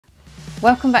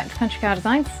Welcome back to Country Cow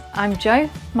Designs. I'm Jo.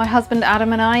 My husband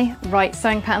Adam and I write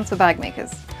sewing patterns for bag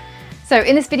makers. So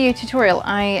in this video tutorial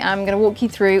I am going to walk you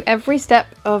through every step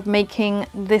of making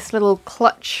this little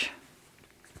clutch,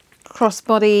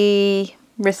 crossbody,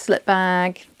 wristlet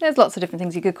bag. There's lots of different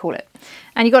things you could call it.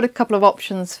 And you've got a couple of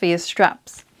options for your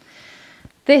straps.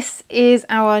 This is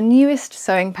our newest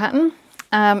sewing pattern.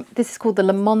 This is called the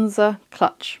Lemonza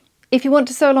clutch. If you want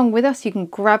to sew along with us, you can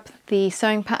grab the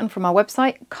sewing pattern from our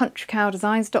website,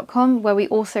 countrycowdesigns.com, where we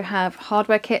also have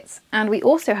hardware kits and we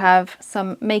also have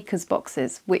some makers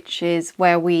boxes, which is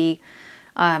where we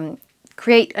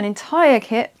create an entire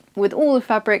kit with all the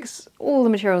fabrics, all the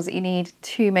materials that you need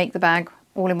to make the bag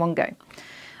all in one go.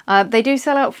 They do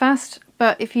sell out fast,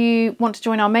 but if you want to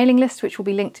join our mailing list, which will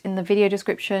be linked in the video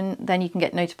description, then you can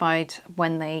get notified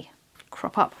when they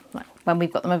crop up, like when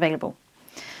we've got them available.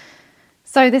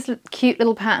 So this cute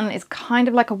little pattern is kind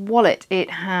of like a wallet. It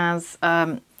has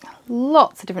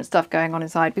lots of different stuff going on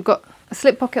inside. We've got a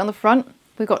slip pocket on the front.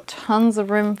 We've got tons of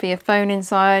room for your phone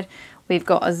inside. We've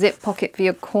got a zip pocket for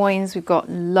your coins. We've got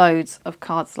loads of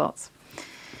card slots.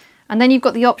 And then you've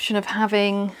got the option of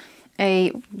having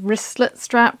a wristlet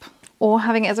strap or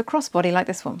having it as a crossbody like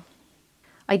this one.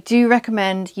 I do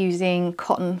recommend using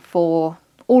cotton for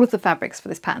all of the fabrics for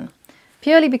this pattern,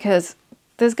 purely because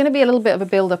there's going to be a little bit of a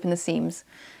build up in the seams.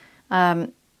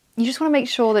 You just want to make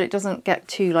sure that it doesn't get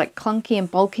too like clunky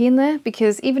and bulky in there,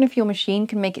 because even if your machine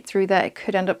can make it through there, it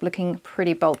could end up looking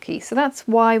pretty bulky. So that's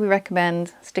why we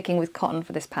recommend sticking with cotton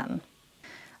for this pattern.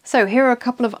 So here are a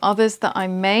couple of others that I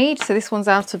made. So this one's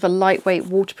out of a lightweight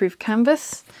waterproof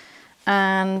canvas.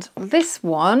 And this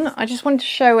one, I just wanted to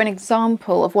show an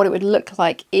example of what it would look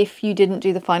like if you didn't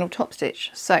do the final top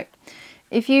stitch. So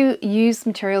if you use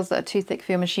materials that are too thick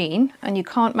for your machine and you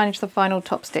can't manage the final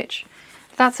top stitch,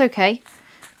 that's okay.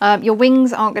 Your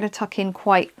wings aren't going to tuck in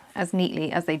quite as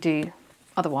neatly as they do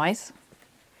otherwise.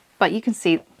 But you can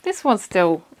see this one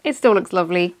still looks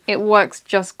lovely. It works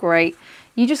just great.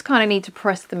 You just kind of need to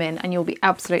press them in and you'll be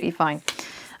absolutely fine.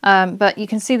 But you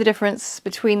can see the difference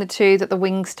between the two, that the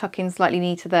wings tuck in slightly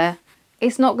neater there.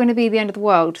 It's not going to be the end of the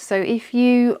world. So if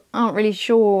you aren't really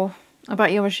sure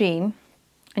about your machine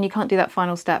and you can't do that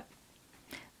final step,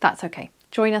 that's okay.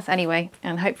 Join us anyway,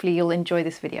 and hopefully you'll enjoy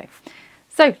this video.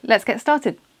 So let's get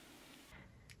started.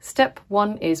 Step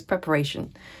one is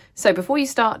preparation. So before you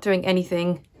start doing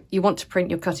anything, you want to print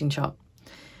your cutting chart.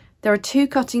 There are two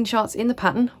cutting charts in the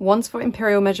pattern. One's for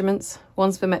imperial measurements,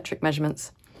 one's for metric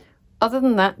measurements. Other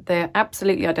than that, they're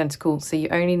absolutely identical, so you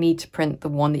only need to print the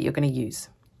one that you're going to use.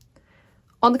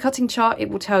 On the cutting chart, it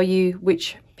will tell you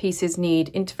which pieces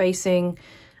need interfacing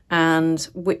and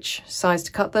which size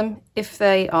to cut them. If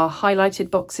they are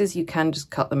highlighted boxes, you can just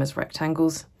cut them as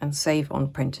rectangles and save on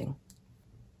printing.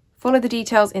 Follow the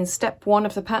details in step one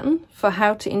of the pattern for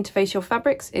how to interface your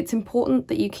fabrics. It's important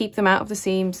that you keep them out of the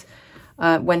seams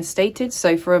when stated.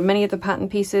 So for many of the pattern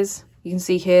pieces, you can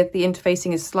see here the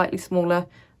interfacing is slightly smaller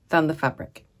than the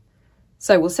fabric.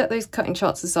 So we'll set those cutting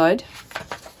charts aside.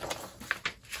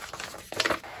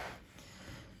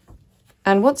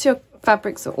 And once your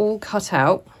fabrics are all cut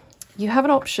out, you have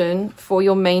an option for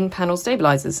your main panel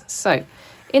stabilizers. So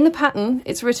in the pattern,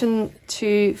 it's written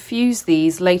to fuse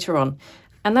these later on.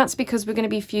 And that's because we're going to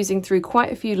be fusing through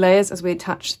quite a few layers as we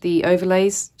attach the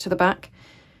overlays to the back.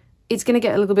 It's going to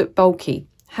get a little bit bulky.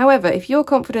 However, if you're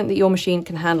confident that your machine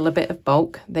can handle a bit of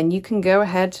bulk, then you can go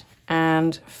ahead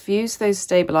and fuse those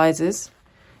stabilizers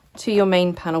to your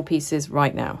main panel pieces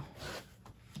right now.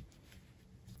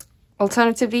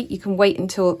 Alternatively, you can wait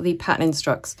until the pattern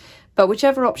instructs, but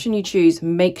whichever option you choose,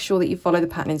 make sure that you follow the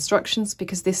pattern instructions,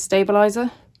 because this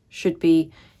stabilizer should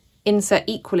be inset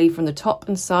equally from the top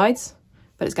and sides,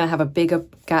 but it's going to have a bigger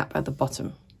gap at the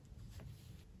bottom.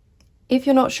 If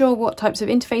you're not sure what types of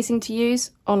interfacing to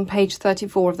use, on page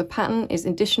 34 of the pattern is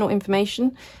additional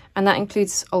information, and that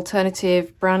includes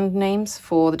alternative brand names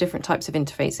for the different types of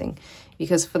interfacing.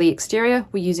 Because for the exterior,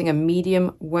 we're using a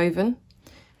medium woven,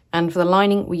 and for the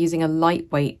lining, we're using a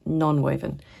lightweight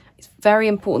non-woven. It's very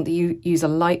important that you use a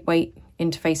lightweight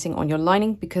interfacing on your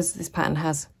lining, because this pattern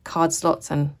has card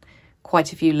slots and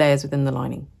quite a few layers within the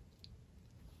lining.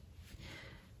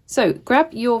 So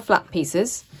grab your flat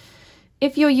pieces.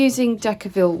 If you're using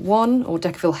Decaville 1 or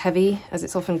Decaville Heavy, as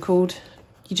it's often called,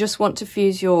 you just want to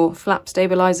fuse your flap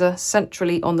stabilizer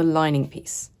centrally on the lining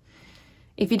piece.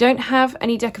 If you don't have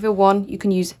any Decaville 1, you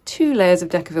can use 2 layers of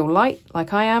Decaville Light,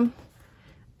 like I am,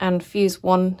 and fuse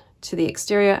one to the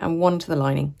exterior and one to the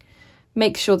lining.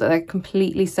 Make sure that they're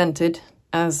completely centered,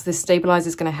 as this stabilizer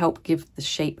is going to help give the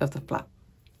shape of the flap.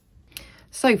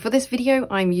 So for this video,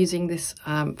 I'm using this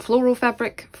floral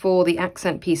fabric for the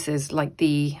accent pieces like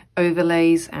the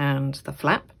overlays and the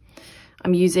flap.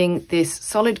 I'm using this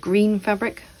solid green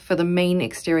fabric for the main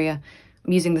exterior.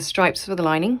 I'm using the stripes for the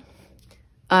lining.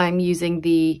 I'm using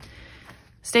the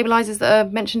stabilizers that are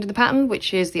mentioned in the pattern,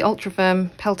 which is the Ultra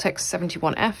Firm Peltex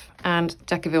 71F and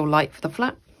Decaville Light for the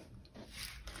flap.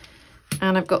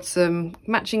 And I've got some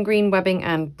matching green webbing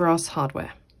and brass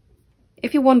hardware.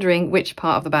 If you're wondering which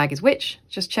part of the bag is which,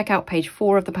 just check out page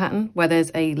 4 of the pattern where there's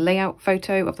a layout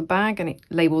photo of the bag and it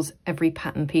labels every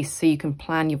pattern piece so you can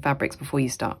plan your fabrics before you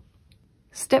start.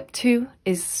 Step 2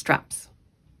 is straps.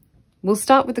 We'll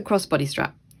start with the crossbody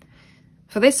strap.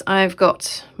 For this I've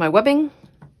got my webbing,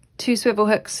 2 swivel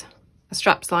hooks, a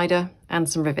strap slider and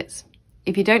some rivets.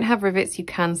 If you don't have rivets you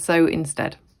can sew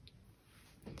instead.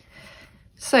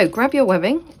 So grab your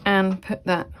webbing and put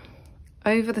that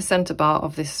over the center bar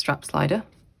of this strap slider.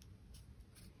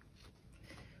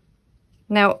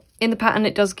 Now in the pattern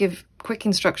it does give quick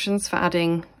instructions for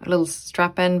adding a little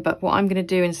strap end, but what I'm going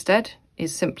to do instead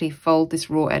is simply fold this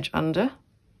raw edge under,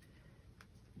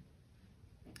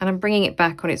 and I'm bringing it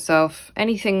back on itself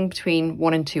anything between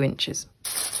 1 and 2 inches.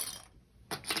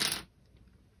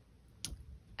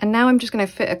 And now I'm just going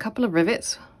to fit a couple of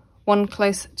rivets, one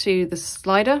close to the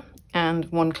slider and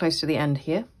one close to the end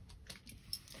here.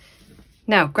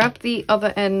 Now grab the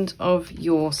other end of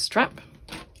your strap.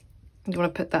 You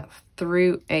want to put that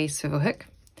through a swivel hook.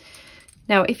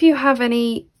 Now if you have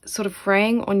any sort of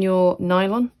fraying on your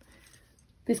nylon,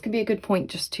 this can be a good point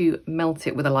just to melt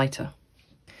it with a lighter.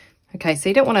 Okay, so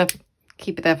you don't want to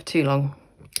keep it there for too long.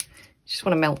 You just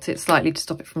want to melt it slightly to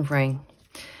stop it from fraying.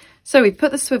 So we've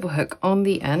put the swivel hook on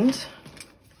the end.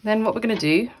 Then what we're going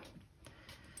to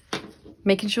do,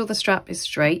 making sure the strap is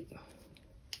straight,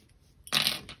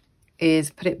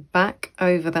 is put it back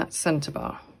over that center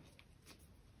bar.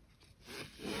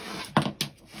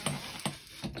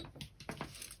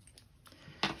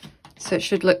 So it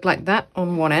should look like that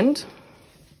on one end.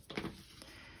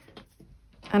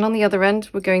 And on the other end,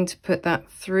 we're going to put that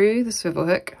through the swivel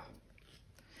hook.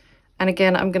 And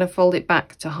again, I'm going to fold it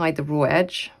back to hide the raw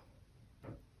edge.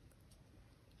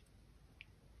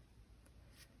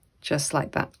 Just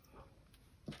like that.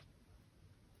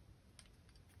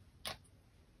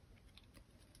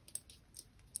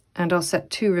 And I'll set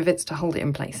 2 rivets to hold it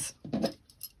in place.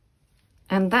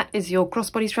 And that is your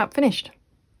crossbody strap finished.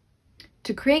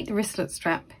 To create the wristlet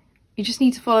strap, you just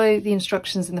need to follow the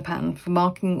instructions in the pattern for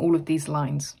marking all of these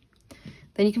lines.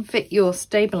 Then you can fit your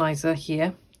stabilizer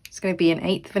here. It's going to be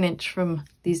 1/8 of an inch from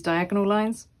these diagonal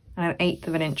lines and 1/8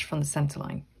 of an inch from the center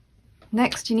line.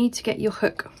 Next, you need to get your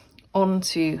hook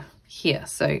onto here.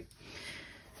 So you're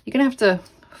going to have to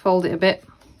fold it a bit.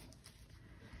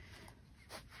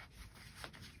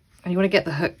 And you want to get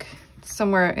the hook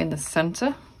somewhere in the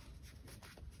center.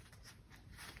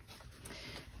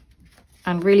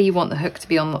 And really you want the hook to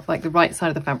be on like the right side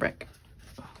of the fabric.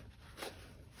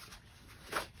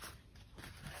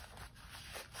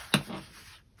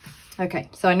 Okay,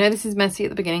 so I know this is messy at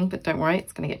the beginning, but don't worry,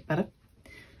 it's going to get better.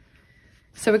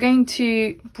 So we're going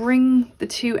to bring the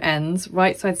 2 ends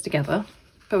right sides together,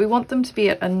 but we want them to be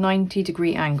at a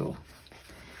 90-degree angle.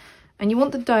 And you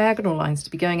want the diagonal lines to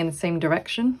be going in the same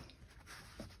direction.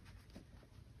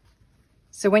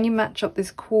 So when you match up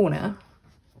this corner,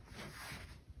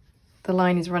 the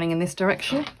line is running in this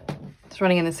direction. It's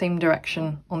running in the same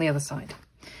direction on the other side.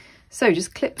 So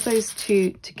just clip those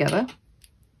 2 together.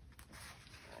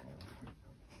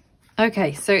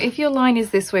 Okay, so if your line is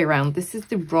this way around, this is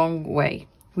the wrong way.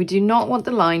 We do not want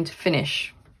the line to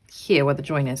finish here where the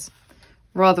join is.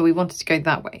 Rather, we want it to go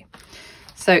that way.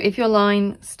 So if your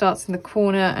line starts in the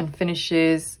corner and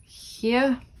finishes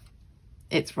here,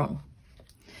 it's wrong.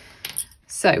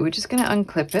 So we're just going to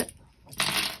unclip it.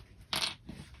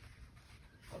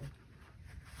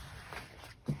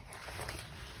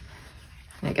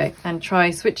 There you go. And try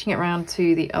switching it around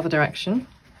to the other direction.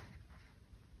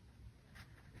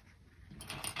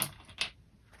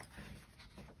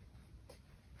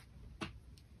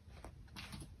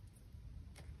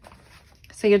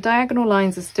 So your diagonal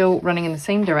lines are still running in the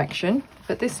same direction,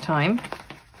 but this time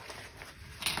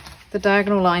the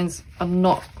diagonal lines are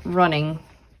not running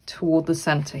toward the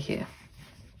center here.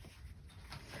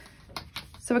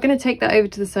 So we're going to take that over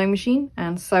to the sewing machine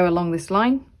and sew along this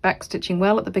line, back stitching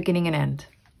well at the beginning and end.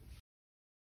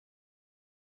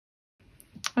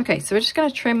 Okay, so we're just going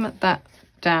to trim that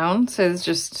down so there's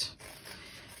just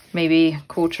maybe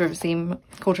quarter of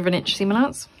an inch seam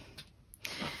allowance.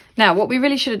 Now what we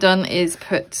really should have done is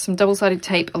put some double-sided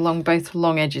tape along both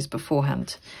long edges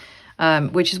beforehand,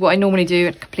 which is what I normally do.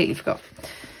 I completely forgot.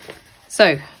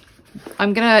 So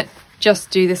I'm going to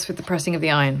just do this with the pressing of the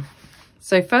iron.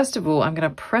 So first of all, I'm going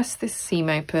to press this seam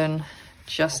open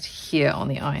just here on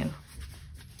the iron.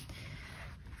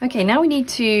 Okay, now we need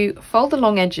to fold the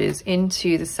long edges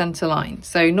into the center line.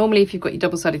 So normally if you've got your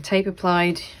double-sided tape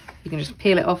applied, you can just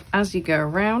peel it off as you go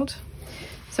around.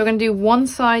 So we're going to do one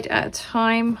side at a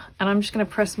time, and I'm just going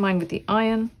to press mine with the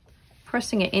iron,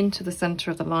 pressing it into the center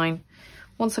of the line.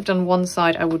 Once I've done one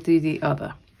side, I will do the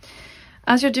other.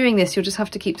 As you're doing this, you'll just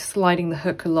have to keep sliding the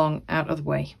hook along out of the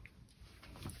way.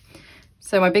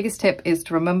 So my biggest tip is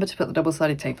to remember to put the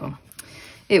double-sided tape on.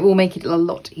 It will make it a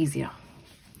lot easier.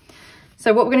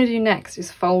 So what we're going to do next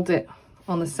is fold it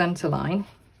on the center line,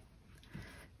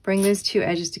 bring those two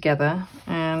edges together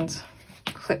and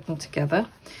clip them together.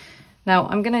 Now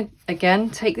I'm going to again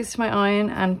take this to my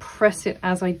iron and press it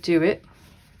as I do it,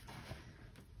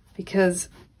 because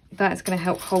that is going to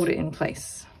help hold it in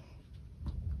place.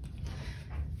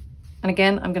 And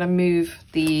again, I'm going to move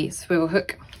the swivel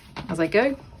hook as I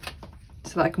go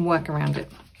so that I can work around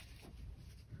it.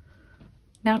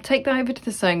 Now take that over to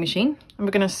the sewing machine, and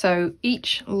we're going to sew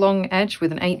each long edge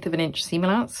with 1/8 of an inch seam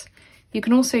allowance. You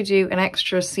can also do an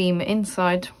extra seam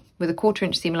inside with a 1/4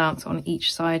 inch seam allowance on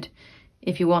each side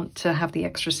if you want to have the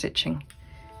extra stitching.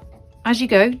 As you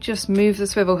go, just move the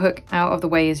swivel hook out of the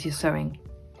way as you're sewing.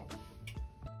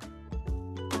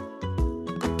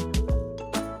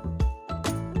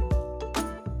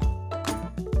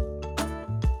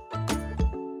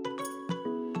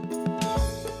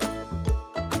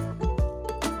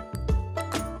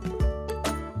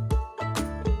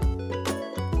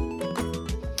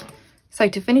 So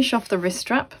to finish off the wrist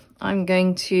strap, I'm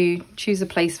going to choose a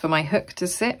place for my hook to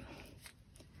sit,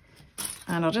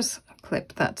 and I'll just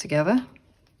clip that together.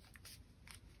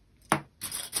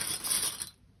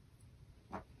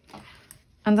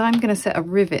 And I'm going to set a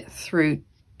rivet through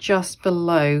just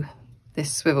below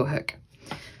this swivel hook.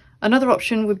 Another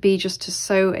option would be just to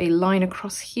sew a line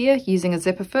across here using a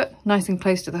zipper foot, nice and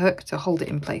close to the hook to hold it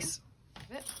in place.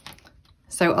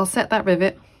 So I'll set that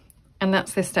rivet, and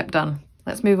that's this step done.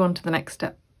 Let's move on to the next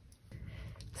step.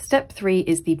 Step 3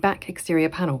 is the back exterior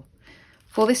panel.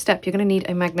 For this step, you're going to need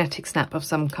a magnetic snap of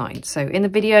some kind. So in the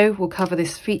video, we'll cover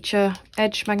this feature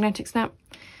edge magnetic snap,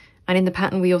 and in the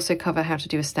pattern, we also cover how to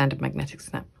do a standard magnetic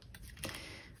snap.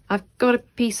 I've got a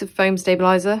piece of foam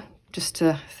stabilizer just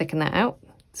to thicken that out.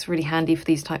 It's really handy for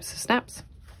these types of snaps.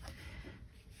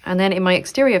 And then in my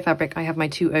exterior fabric, I have my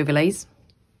 2 overlays.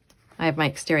 I have my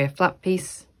exterior flap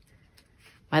piece,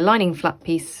 my lining flap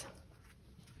piece,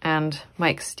 and my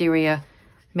exterior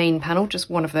main panel,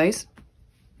 just one of those.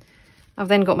 I've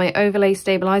then got my overlay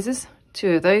stabilizers,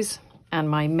 2 of those, and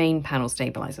my main panel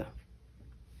stabilizer.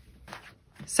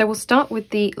 So we'll start with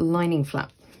the lining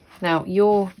flap. Now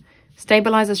your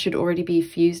stabilizer should already be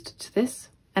fused to this,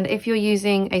 and if you're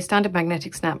using a standard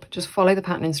magnetic snap, just follow the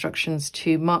pattern instructions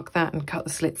to mark that and cut the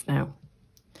slits now.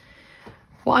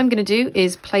 What I'm going to do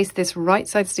is place this right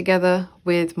sides together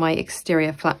with my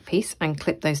exterior flap piece and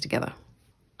clip those together.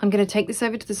 I'm going to take this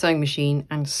over to the sewing machine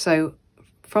and sew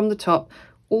from the top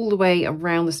all the way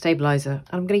around the stabilizer.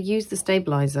 I'm going to use the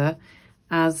stabilizer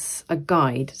as a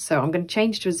guide. So I'm going to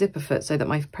change to a zipper foot so that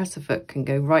my presser foot can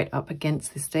go right up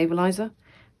against the stabilizer.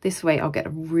 This way I'll get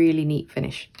a really neat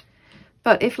finish.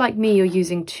 But if, like me, you're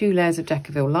using 2 layers of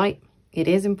Decaville light, it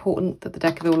is important that the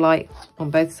Decaville light on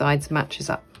both sides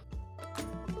matches up.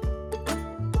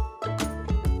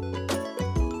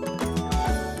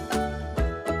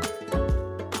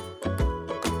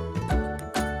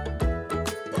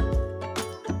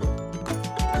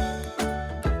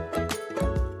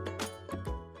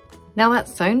 Now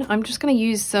that's sewn, I'm just going to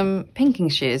use some pinking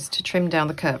shears to trim down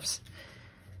the curves.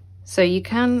 So you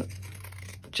can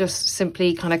just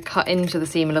simply kind of cut into the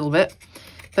seam a little bit,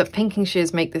 but pinking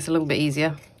shears make this a little bit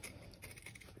easier.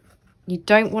 You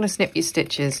don't want to snip your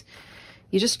stitches.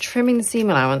 You're just trimming the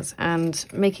seam allowance and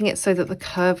making it so that the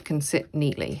curve can sit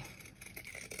neatly.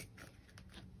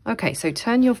 Okay, so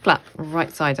turn your flap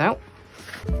right side out.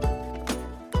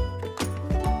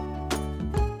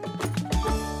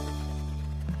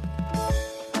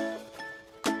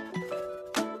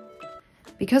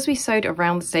 Because we sewed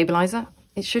around the stabilizer,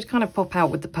 it should kind of pop out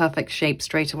with the perfect shape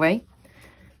straight away.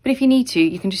 But if you need to,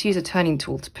 you can just use a turning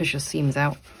tool to push your seams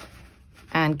out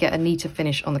and get a neater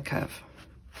finish on the curve.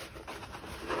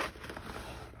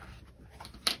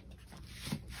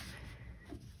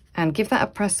 And give that a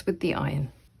press with the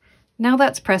iron. Now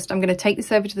that's pressed, I'm going to take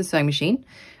this over to the sewing machine,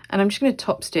 and I'm just going to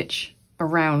top stitch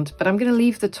around, but I'm going to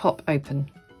leave the top open.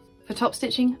 For top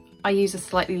stitching, I use a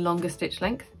slightly longer stitch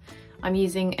length. I'm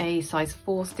using a size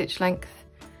 4 stitch length,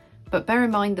 but bear in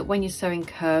mind that when you're sewing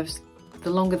curves, the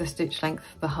longer the stitch length,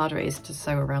 the harder it is to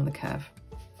sew around the curve.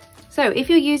 So if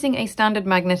you're using a standard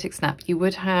magnetic snap, you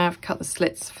would have cut the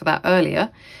slits for that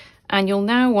earlier, and you'll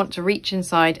now want to reach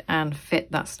inside and fit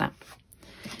that snap.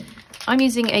 I'm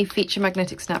using a feature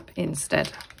magnetic snap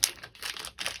instead.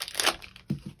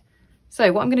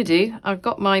 So what I'm going to do, I've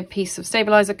got my piece of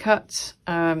stabilizer cut.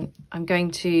 I'm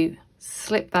going to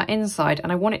slip that inside,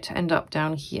 and I want it to end up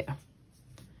down here.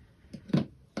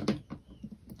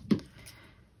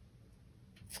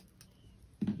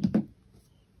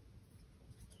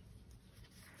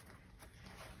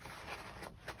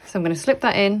 So I'm going to slip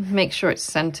that in, make sure it's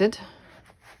centered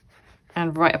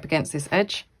and right up against this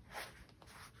edge.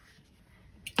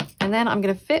 And then I'm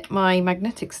going to fit my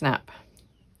magnetic snap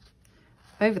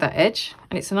over that edge,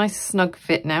 and it's a nice snug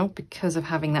fit now because of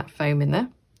having that foam in there.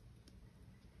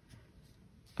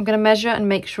 I'm going to measure and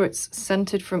make sure it's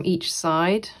centered from each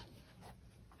side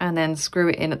and then screw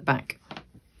it in at the back.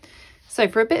 So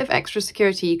for a bit of extra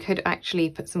security, you could actually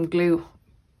put some glue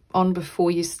on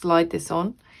before you slide this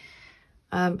on.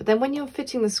 But then when you're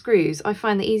fitting the screws, I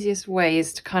find the easiest way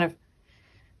is to kind of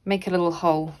make a little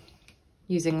hole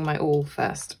using my awl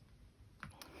first.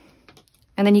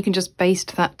 And then you can just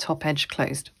baste that top edge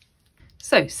closed.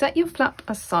 So set your flap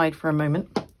aside for a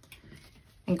moment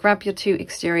and grab your two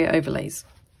exterior overlays.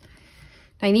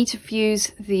 Now you need to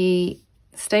fuse the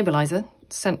stabilizer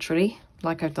centrally,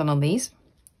 like I've done on these.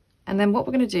 And then what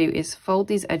we're going to do is fold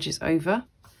these edges over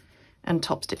and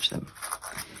top stitch them.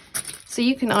 So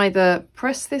you can either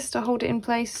press this to hold it in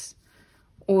place,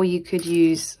 or you could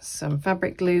use some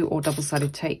fabric glue or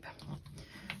double-sided tape.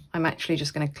 I'm actually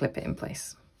just going to clip it in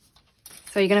place.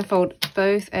 So you're going to fold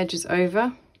both edges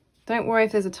over. Don't worry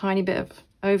if there's a tiny bit of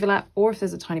overlap or if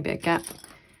there's a tiny bit of gap.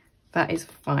 That is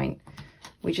fine.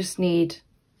 We just need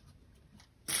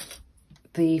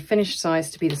the finished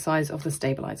size to be the size of the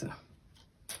stabilizer.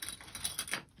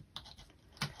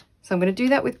 So I'm going to do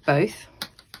that with both.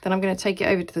 Then I'm going to take it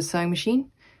over to the sewing machine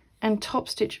and top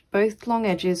stitch both long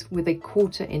edges with a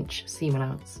 1/4 inch seam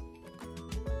allowance.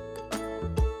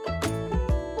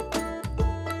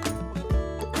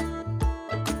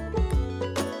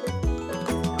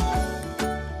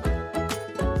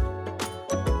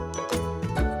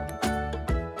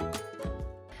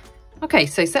 Okay,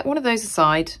 so set one of those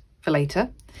aside for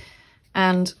later,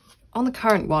 and on the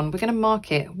current one we're going to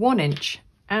mark it 1 inch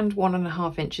and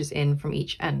 1.5 inches in from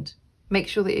each end. Make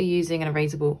sure that you're using an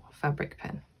erasable fabric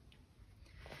pen.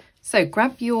 So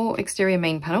grab your exterior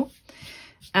main panel,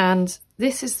 and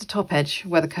this is the top edge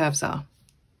where the curves are.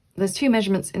 There's 2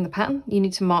 measurements in the pattern. You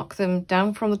need to mark them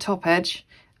down from the top edge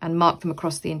and mark them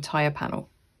across the entire panel.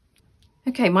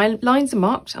 Okay, my lines are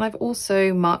marked, and I've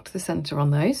also marked the center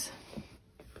on those.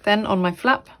 Then on my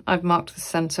flap, I've marked the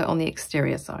center on the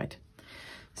exterior side.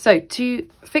 So to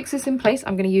fix this in place,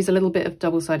 I'm going to use a little bit of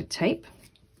double-sided tape.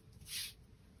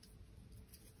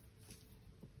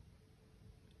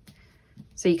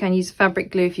 So you can use fabric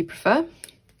glue if you prefer.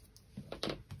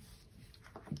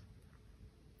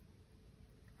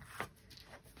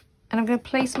 And I'm going to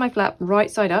place my flap right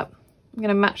side up. I'm going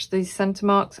to match these center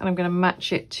marks, and I'm going to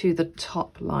match it to the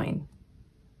top line.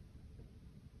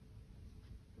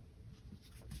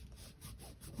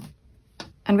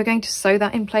 And we're going to sew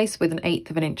that in place with an 1/8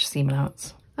 of an inch seam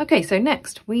allowance. Okay, so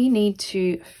next we need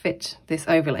to fit this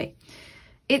overlay.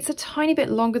 It's a tiny bit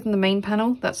longer than the main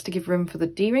panel. That's to give room for the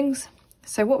D-rings.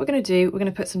 So what we're going to do, we're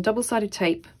going to put some double-sided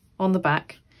tape on the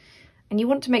back, and you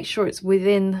want to make sure it's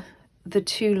within the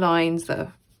 2 lines that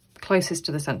are closest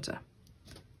to the center.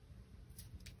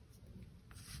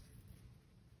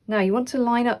 Now you want to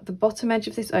line up the bottom edge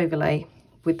of this overlay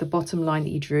with the bottom line that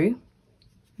you drew.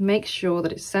 Make sure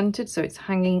that it's centered so it's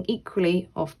hanging equally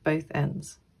off both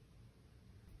ends.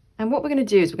 And what we're going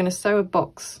to do is we're going to sew a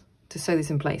box to sew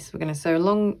this in place. We're going to sew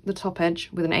along the top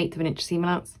edge with an 1/8 of an inch seam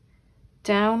allowance,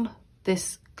 down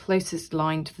this closest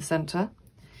line to the center,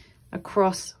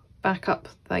 across, back up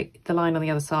the line on the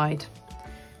other side,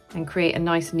 and create a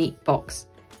nice neat box.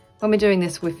 When we're doing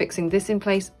this, we're fixing this in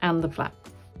place and the flap.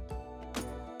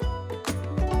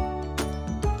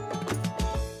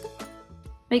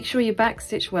 Make sure you back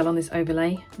stitch well on this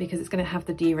overlay because it's going to have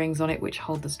the D-rings on it which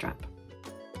hold the strap.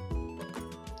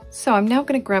 So I'm now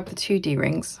going to grab the 2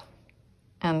 D-rings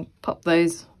and pop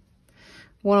those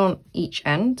one on each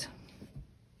end.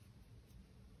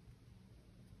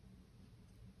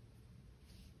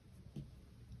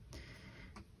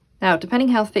 Now, depending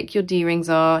how thick your D-rings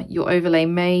are, your overlay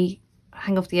may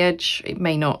hang off the edge, it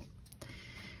may not.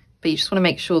 But you just want to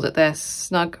make sure that they're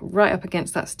snug right up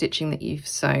against that stitching that you've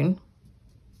sewn.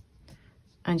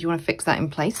 And you want to fix that in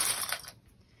place.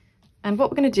 And what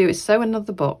we're going to do is sew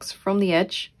another box from the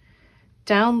edge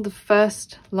down the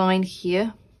first line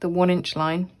here, the 1 inch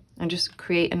line, and just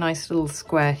create a nice little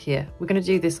square here. We're going to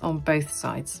do this on both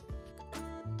sides.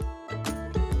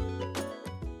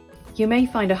 You may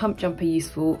find a hump jumper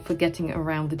useful for getting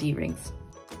around the D-rings.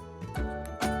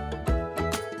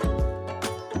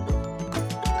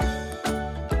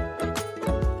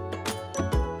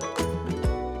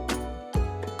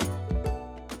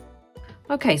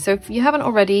 Okay, so if you haven't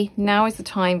already, now is the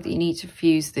time that you need to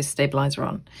fuse this stabilizer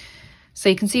on. So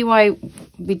you can see why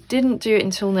we didn't do it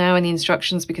until now in the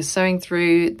instructions, because sewing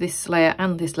through this layer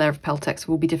and this layer of Peltex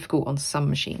will be difficult on some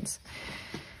machines.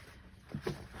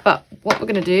 But what we're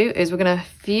going to do is we're going to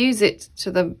fuse it to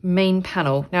the main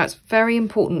panel. Now it's very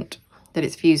important that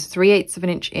it's fused 3/8 of an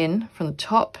inch in from the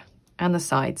top and the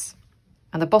sides,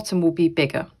 and the bottom will be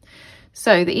bigger.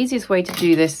 So the easiest way to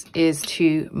do this is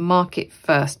to mark it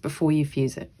first before you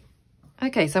fuse it.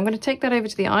 Okay, so I'm going to take that over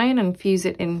to the iron and fuse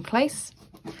it in place.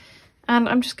 And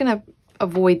I'm just going to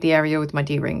avoid the area with my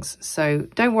D-rings. So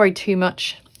don't worry too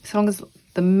much. As long as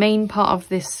the main part of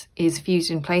this is fused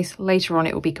in place, later on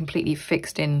it will be completely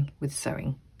fixed in with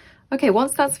sewing. Okay,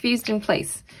 once that's fused in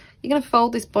place, you're going to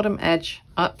fold this bottom edge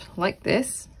up like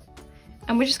this.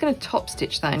 And we're just going to top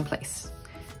stitch that in place.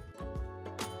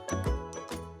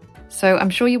 So I'm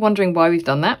sure you're wondering why we've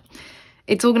done that.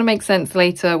 It's all going to make sense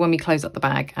later when we close up the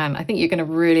bag, and I think you're going to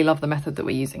really love the method that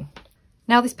we're using.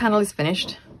 Now this panel is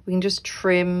finished, we can just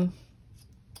trim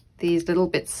these little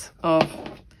bits of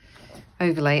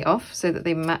overlay off so that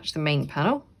they match the main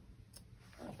panel.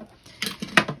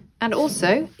 And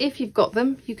also, if you've got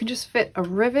them, you can just fit a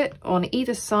rivet on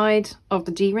either side of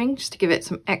the D-ring just to give it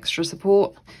some extra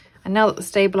support. And now that the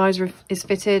stabilizer is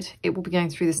fitted, it will be going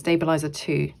through the stabilizer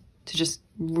too, to just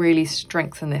really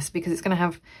strengthen this, because it's going to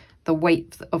have the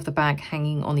weight of the bag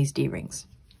hanging on these D-rings.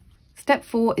 Step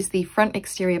 4 is the front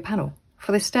exterior panel.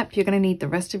 For this step, you're going to need the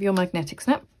rest of your magnetic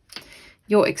snap,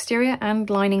 your exterior and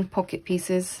lining pocket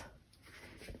pieces,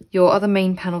 your other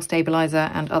main panel stabilizer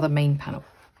and other main panel.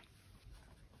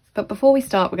 But before we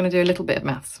start, we're going to do a little bit of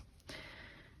maths.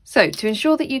 So to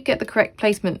ensure that you get the correct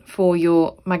placement for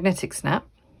your magnetic snap,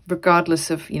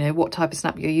 regardless of what type of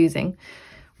snap you're using,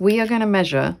 we are going to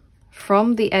measure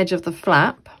from the edge of the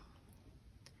flap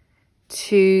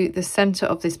to the center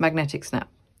of this magnetic snap.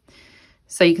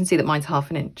 So you can see that mine's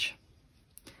 1/2 inch.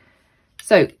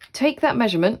 So take that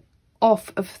measurement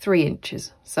off of 3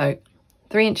 inches. So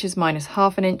 3 inches minus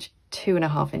 1/2 inch,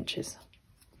 2.5 inches.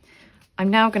 I'm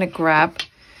now going to grab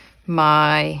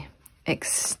my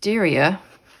exterior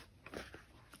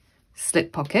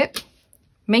slip pocket,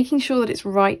 making sure that it's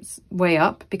right way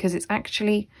up, because it's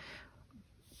actually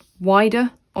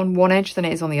wider on one edge than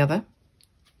it is on the other.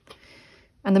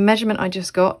 And the measurement I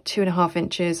just got, 2.5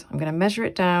 inches, I'm going to measure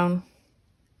it down,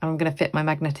 and I'm going to fit my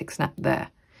magnetic snap there.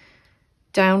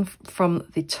 Down from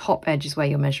the top edge is where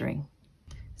you're measuring.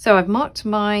 So I've marked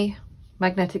my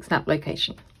magnetic snap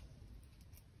location.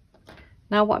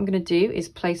 Now what I'm going to do is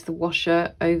place the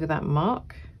washer over that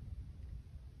mark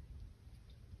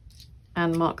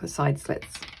and mark the side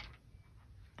slits.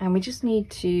 And we just need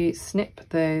to snip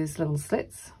those little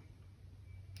slits.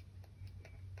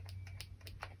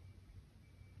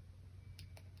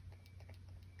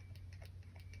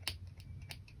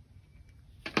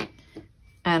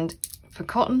 And for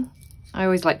cotton, I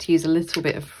always like to use a little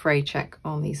bit of fray check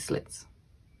on these slits.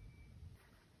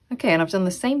 Okay, and I've done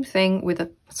the same thing with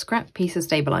a scrap piece of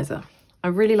stabilizer. I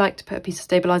really like to put a piece of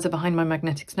stabilizer behind my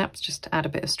magnetic snaps just to add a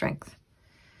bit of strength.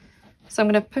 So I'm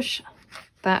going to push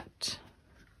that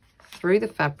through the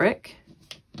fabric,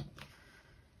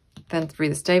 then through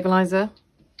the stabilizer,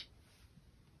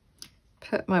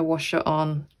 put my washer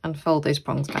on and fold those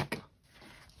prongs back.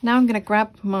 Now I'm going to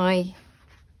grab my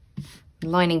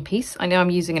lining piece. I know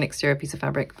I'm using an exterior piece of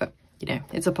fabric, but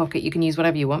it's a pocket, you can use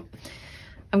whatever you want.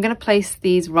 I'm going to place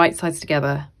these right sides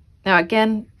together. Now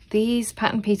again, these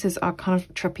pattern pieces are kind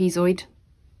of trapezoid.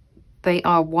 They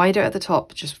are wider at the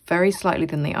top, just very slightly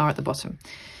than they are at the bottom.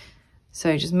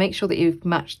 So just make sure that you've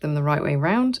matched them the right way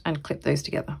around and clip those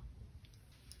together.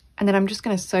 And then I'm just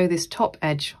going to sew this top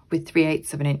edge with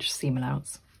 3/8 of an inch seam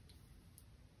allowance.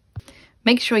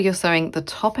 Make sure you're sewing the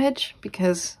top edge,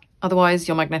 because otherwise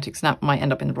your magnetic snap might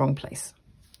end up in the wrong place.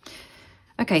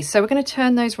 Okay, so we're going to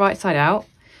turn those right side out.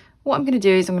 What I'm going to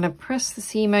do is I'm going to press the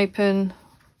seam open,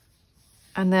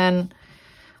 and then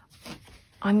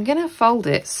I'm going to fold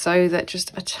it so that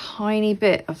just a tiny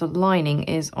bit of the lining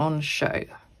is on show.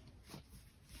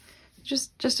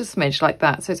 Just a smidge like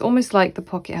that. So it's almost like the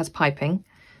pocket has piping,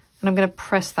 and I'm going to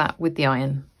press that with the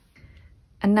iron.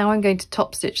 And now I'm going to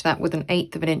top stitch that with an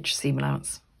 1/8 of an inch seam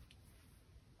allowance.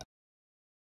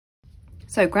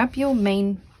 So grab your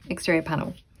main exterior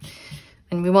panel,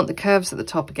 and we want the curves at the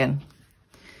top again.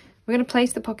 We're going to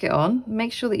place the pocket on,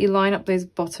 make sure that you line up those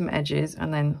bottom edges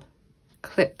and then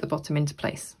clip the bottom into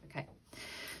place. Okay.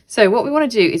 So what we want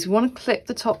to do is we want to clip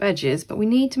the top edges, but we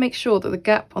need to make sure that the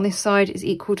gap on this side is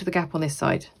equal to the gap on this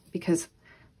side, because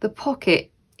the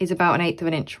pocket is about 1/8 of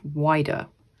an inch wider.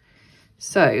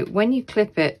 So when you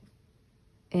clip it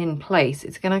in place,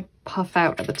 it's going to puff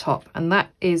out at the top, and that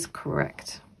is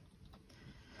correct.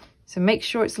 So make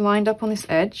sure it's lined up on this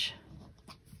edge.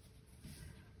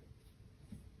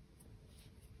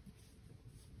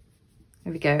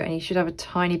 There we go, and you should have a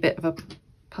tiny bit of a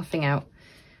puffing out.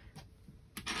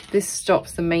 This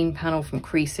stops the main panel from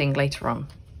creasing later on.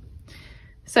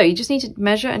 So you just need to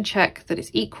measure and check that it's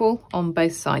equal on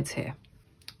both sides here.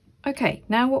 Okay,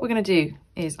 now what we're going to do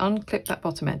is unclip that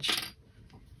bottom edge.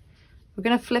 We're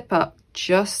going to flip up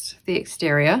just the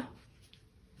exterior,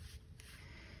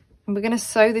 and we're going to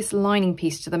sew this lining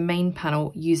piece to the main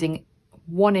panel using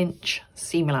 1 inch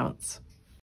seam allowance.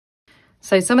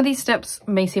 So some of these steps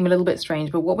may seem a little bit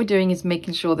strange, but what we're doing is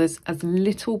making sure there's as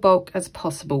little bulk as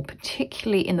possible,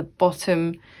 particularly in the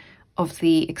bottom of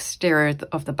the exterior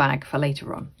of the bag for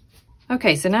later on.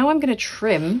 Okay, so now I'm going to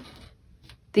trim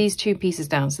these two pieces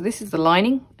down. So this is the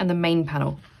lining and the main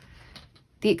panel.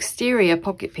 The exterior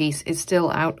pocket piece is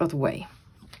still out of the way.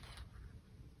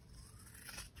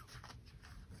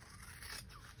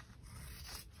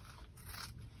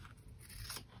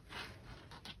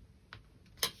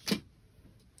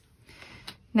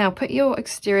 Now put your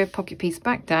exterior pocket piece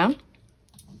back down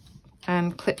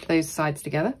and clip those sides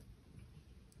together.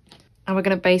 And we're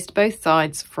going to baste both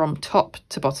sides from top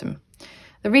to bottom.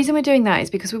 The reason we're doing that is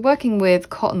because we're working with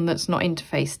cotton that's not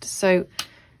interfaced, so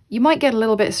you might get a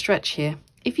little bit of stretch here.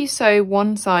 If you sew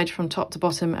one side from top to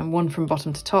bottom and one from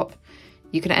bottom to top,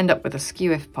 you can end up with a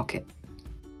skew-if pocket.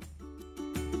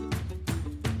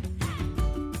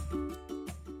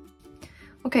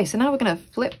 Okay, so now we're going to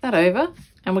flip that over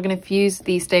and we're going to fuse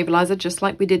the stabilizer just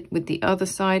like we did with the other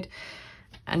side.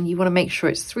 And you want to make sure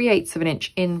it's 3/8 of an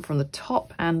inch in from the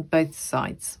top and both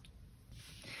sides.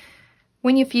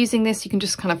 When you're fusing this, you can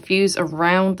just kind of fuse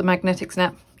around the magnetic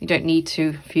snap. You don't need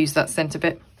to fuse that center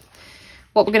bit.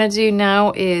 What we're going to do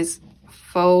now is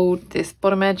fold this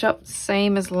bottom edge up,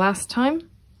 same as last time.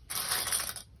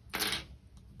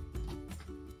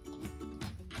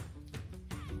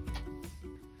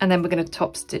 And then we're going to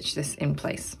top stitch this in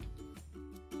place.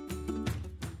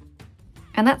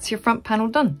 And that's your front panel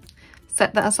done.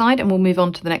 Set that aside and we'll move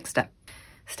on to the next step.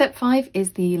 Step 5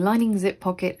 is the lining zip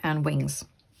pocket and wings.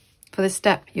 For this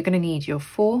step, you're going to need your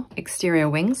 4 exterior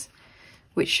wings,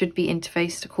 which should be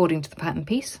interfaced according to the pattern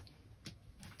piece.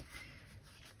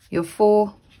 Your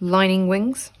 4 lining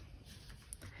wings,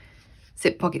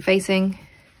 zip pocket facing,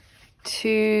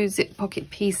 2 zip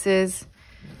pocket pieces,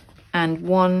 and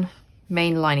 1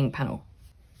 main lining panel.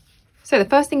 So the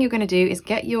first thing you're going to do is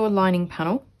get your lining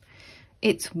panel.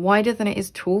 It's wider than it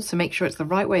is tall, so make sure it's the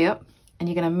right way up, and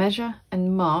you're going to measure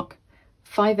and mark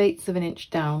 5/8 of an inch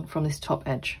down from this top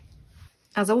edge.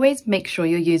 As always, make sure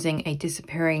you're using a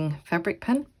disappearing fabric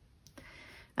pen.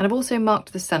 And I've also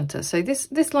marked the center. So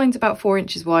this line's about 4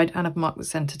 inches wide, and I've marked the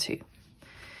center too.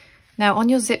 Now on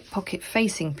your zip pocket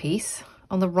facing piece,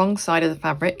 on the wrong side of the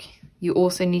fabric, you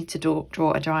also need to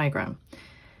draw a diagram.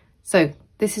 So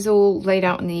this is all laid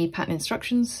out in the pattern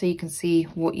instructions, so you can see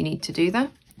what you need to do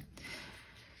there.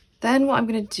 Then what I'm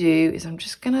going to do is I'm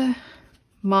just going to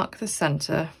mark the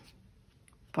center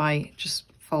by just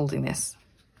folding this.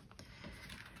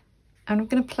 And I'm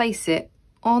going to place it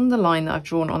on the line that I've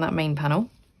drawn on that main panel.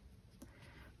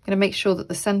 I'm going to make sure that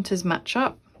the centers match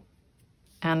up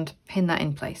and pin that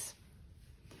in place.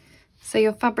 So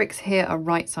your fabrics here are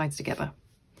right sides together.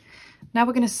 Now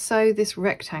we're going to sew this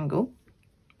rectangle.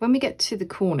 When we get to the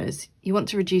corners, you want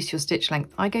to reduce your stitch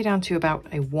length. I go down to about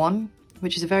a 1,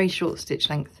 which is a very short stitch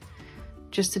length,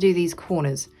 just to do these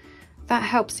corners. That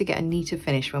helps to get a neater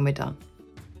finish when we're done.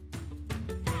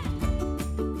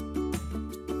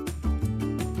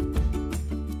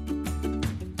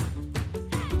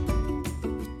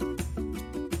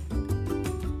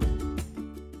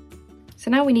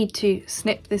 So now we need to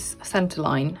snip this center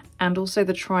line and also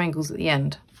the triangles at the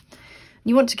end.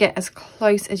 You want to get as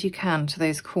close as you can to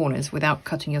those corners without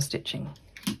cutting your stitching.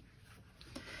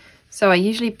 So I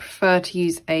usually prefer to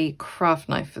use a craft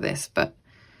knife for this, but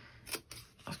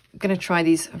I'm going to try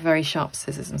these very sharp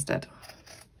scissors instead.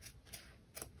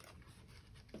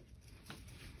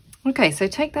 Okay, so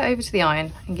take that over to the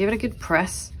iron and give it a good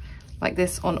press like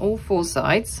this on all 4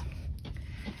 sides.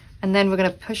 And then we're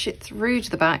going to push it through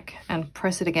to the back and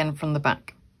press it again from the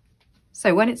back.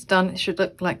 So when it's done, it should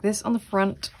look like this on the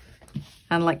front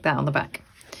and like that on the back.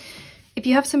 If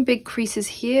you have some big creases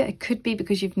here, it could be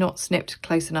because you've not snipped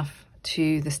close enough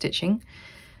to the stitching,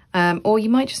 or you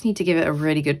might just need to give it a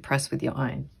really good press with your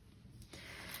iron.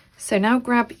 So now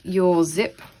grab your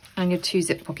zip and your 2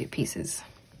 zip pocket pieces.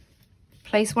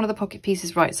 Place one of the pocket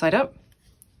pieces right side up,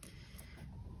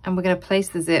 and we're going to place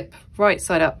the zip right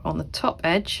side up on the top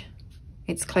edge.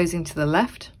 It's closing to the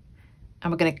left,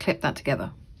 and we're going to clip that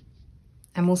together.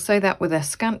 And we'll sew that with a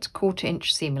scant 1/4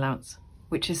 inch seam allowance,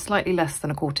 which is slightly less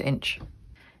than a 1/4 inch.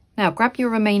 Now grab your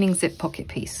remaining zip pocket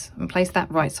piece and place that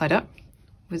right side up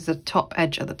with the top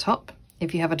edge at the top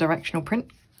if you have a directional print.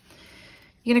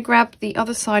 You're going to grab the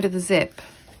other side of the zip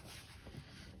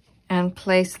and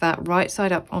place that right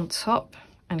side up on top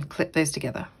and clip those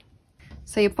together.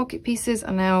 So your pocket pieces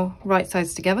are now right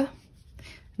sides together.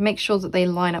 Make sure that they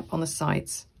line up on the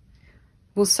sides.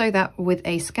 We'll sew that with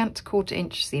a scant 1/4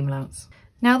 inch seam allowance.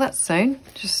 Now that's sewn,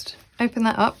 just open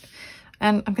that up,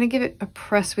 and I'm going to give it a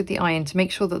press with the iron to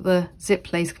make sure that the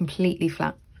zip lays completely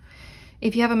flat.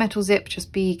 If you have a metal zip,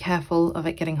 just be careful of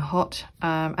it getting hot.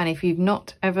 And if you've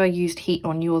not ever used heat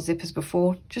on your zippers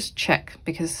before, just check,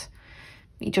 because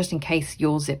just in case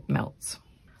your zip melts.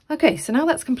 Okay, so now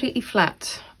that's completely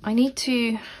flat. I need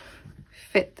to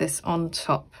fit this on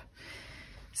top.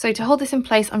 So to hold this in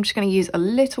place, I'm just going to use a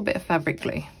little bit of fabric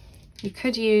glue. You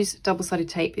could use double-sided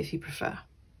tape if you prefer.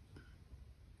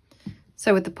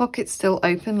 So with the pockets still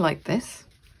open like this,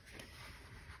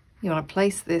 you want to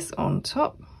place this on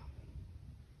top.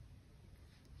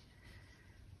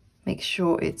 Make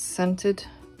sure it's centered.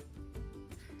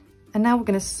 And now we're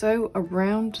going to sew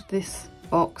around this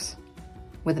box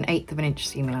with an 1/8 of an inch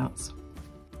seam allowance.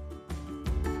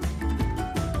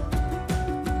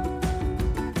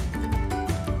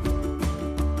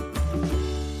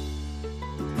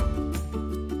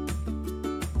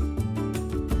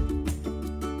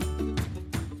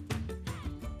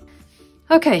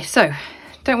 Okay, so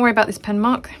don't worry about this pen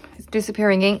mark. It's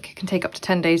disappearing ink. It can take up to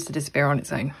 10 days to disappear on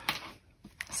its own.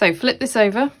 So flip this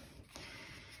over,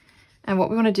 and what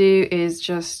we want to do is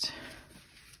just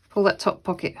pull that top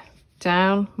pocket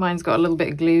down. Mine's got a little bit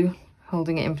of glue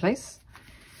holding it in place.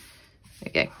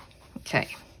 There we go. Okay.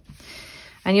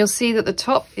 And you'll see that the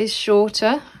top is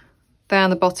shorter than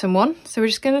the bottom one. So we're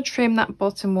just going to trim that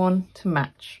bottom one to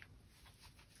match.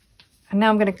 And now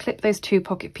I'm going to clip those 2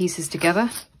 pocket pieces together,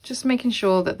 just making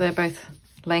sure that they're both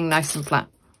laying nice and flat.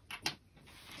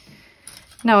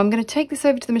 Now I'm going to take this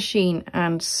over to the machine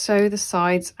and sew the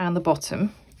sides and the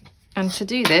bottom. And to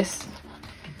do this,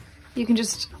 you can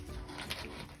just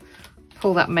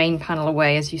pull that main panel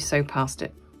away as you sew past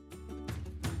it.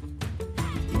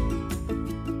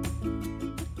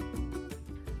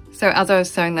 So as I was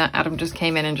sewing that, Adam just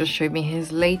came in and just showed me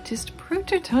his latest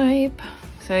prototype.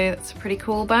 So that's a pretty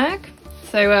cool bag.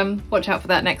 So watch out for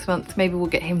that next month. Maybe we'll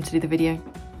get him to do the video.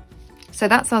 So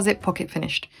that's our zip pocket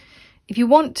finished. If you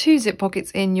want 2 zip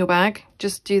pockets in your bag,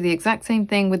 just do the exact same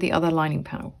thing with the other lining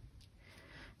panel.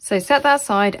 So set that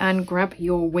aside and grab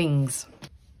your wings.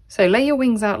 So lay your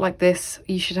wings out like this.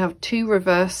 You should have 2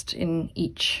 reversed in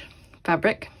each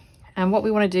fabric. And what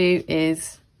we want to do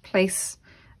is place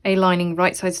a lining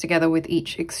right sides together with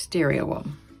each exterior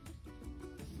one.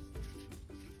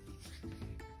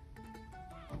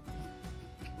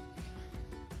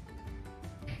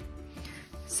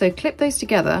 So clip those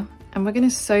together, and we're going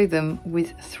to sew them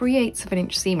with 3/8 of an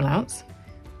inch seam allowance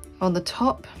on the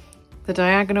top, the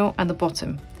diagonal and the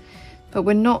bottom, but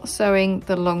we're not sewing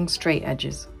the long straight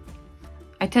edges.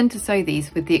 I tend to sew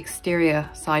these with the exterior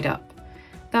side up.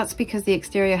 That's because the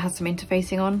exterior has some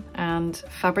interfacing on, and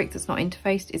fabric that's not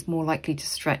interfaced is more likely to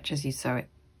stretch as you sew it.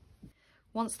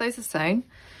 Once those are sewn,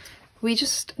 we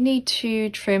just need to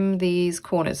trim these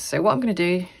corners. So what I'm going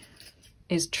to do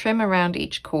is trim around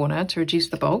each corner to reduce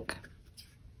the bulk.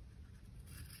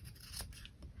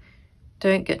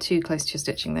 Don't get too close to your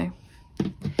stitching though.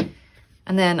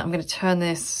 And then I'm going to turn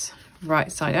this right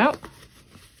side out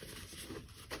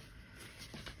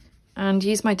and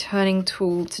use my turning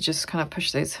tool to just kind of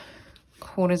push those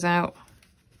corners out.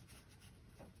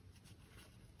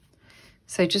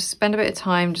 So just spend a bit of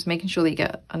time just making sure that you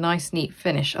get a nice neat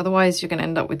finish. Otherwise you're going to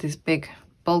end up with this big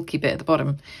bulky bit at the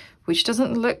bottom, which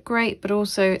doesn't look great, but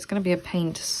also it's going to be a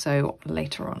pain to sew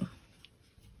later on.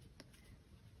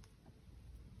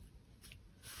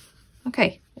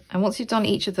 Okay, and once you've done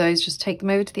each of those, just take them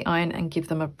over to the iron and give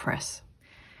them a press.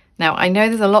 Now, I know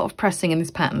there's a lot of pressing in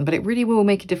this pattern, but it really will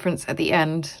make a difference at the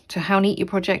end to how neat your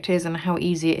project is and how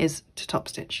easy it is to top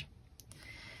stitch.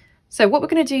 So what we're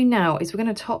going to do now is we're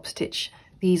going to top stitch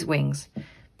these wings,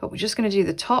 but we're just going to do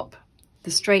the top,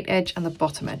 the straight edge and the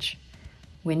bottom edge.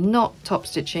 We're not top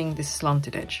stitching this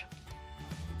slanted edge.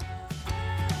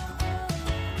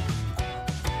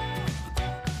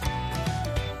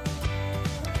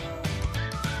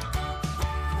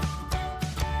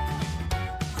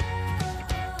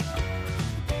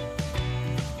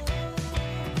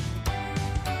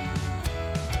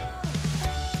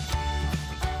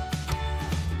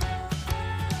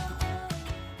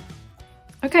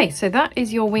 Okay, so that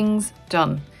is your wings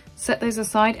done. Set those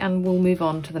aside and we'll move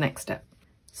on to the next step.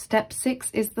 Step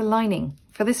 6 is the lining.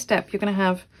 For this step, you're going to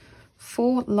have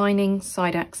 4 lining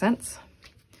side accents,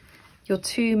 your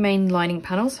 2 main lining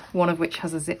panels, one of which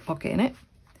has a zip pocket in it,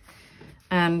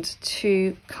 and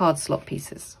 2 card slot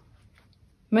pieces.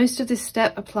 Most of this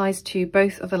step applies to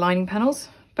both of the lining panels.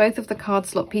 Both of the card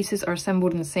slot pieces are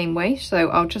assembled in the same way, so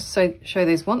I'll just show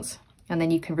those once and then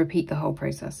you can repeat the whole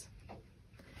process.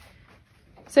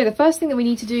 So the first thing that we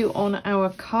need to do on our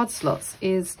card slots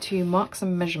is to mark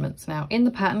some measurements. Now in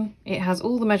the pattern, it has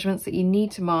all the measurements that you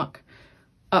need to mark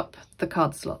up the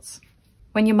card slots.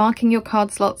 When you're marking your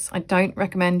card slots, I don't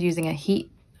recommend using a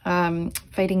heat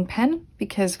fading pen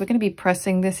because we're going to be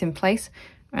pressing this in place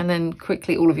and then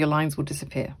quickly all of your lines will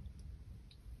disappear.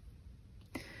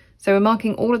 So we're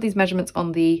marking all of these measurements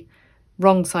on the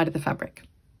wrong side of the fabric.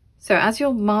 So as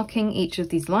you're marking each of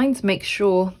these lines, make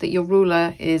sure that your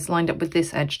ruler is lined up with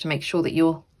this edge to make sure that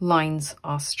your lines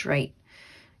are straight.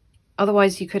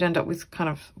 Otherwise you could end up with kind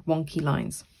of wonky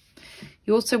lines.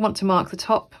 You also want to mark the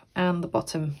top and the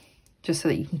bottom just so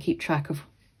that you can keep track of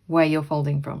where you're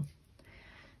folding from.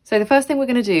 So the first thing we're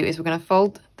going to do is we're going to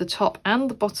fold the top and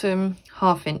the bottom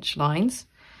 1/2 inch lines.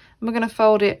 And we're going to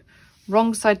fold it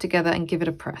wrong side together and give it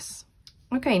a press.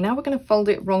 Okay, now we're going to fold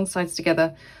it wrong sides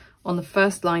together on the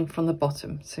first line from the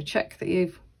bottom. So check that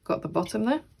you've got the bottom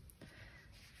there.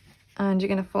 And you're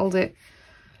going to fold it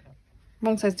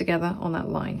wrong sides together on that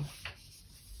line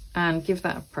and give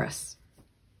that a press.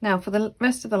 Now for the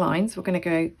rest of the lines, we're going to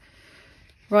go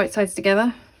right sides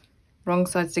together, wrong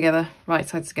sides together, right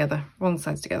sides together, wrong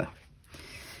sides together.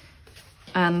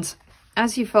 And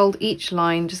as you fold each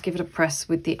line, just give it a press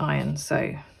with the iron.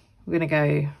 So we're going to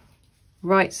go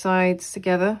right sides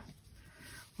together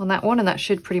on that one, and that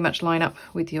should pretty much line up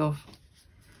with your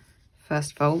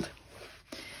first fold.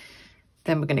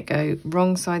 Then we're going to go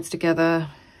wrong sides together.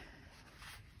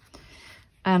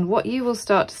 And what you will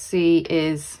start to see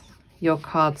is your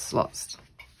card slots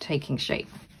taking shape.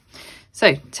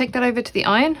 So take that over to the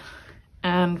iron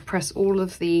and press all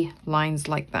of the lines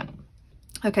like that.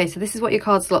 Okay, so this is what your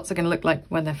card slots are going to look like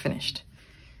when they're finished.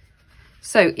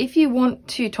 So if you want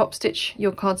to top stitch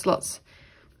your card slots,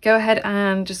 go ahead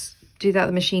and just do that at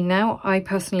the machine now. I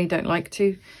personally don't like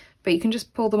to, but you can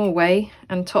just pull them away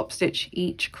and top stitch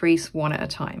each crease one at a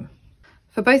time.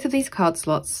 For both of these card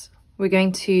slots, we're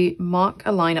going to mark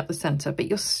a line up the center, but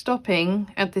you're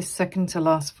stopping at this second to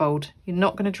last fold. You're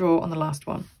not going to draw on the last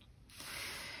one.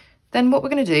 Then what we're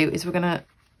going to do is we're going to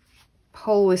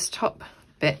pull this top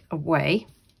bit away.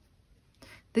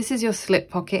 This is your slip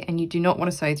pocket and you do not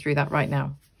want to sew through that right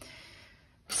now.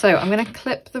 So I'm going to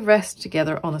clip the rest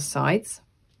together on the sides.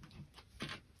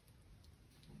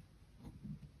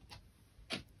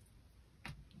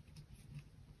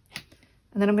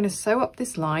 And then I'm going to sew up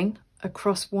this line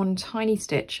across one tiny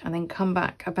stitch and then come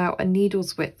back about a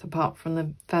needle's width apart from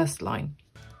the first line.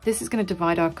 This is going to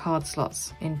divide our card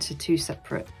slots into 2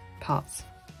 separate parts.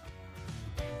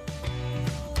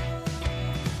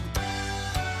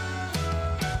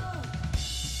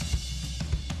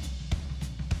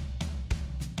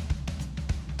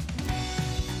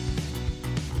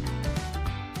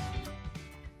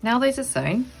 Now those are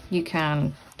sewn, you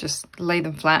can just lay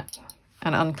them flat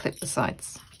and unclip the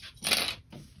sides.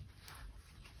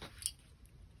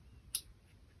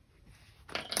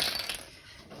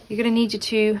 You're going to need your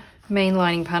 2 main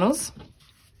lining panels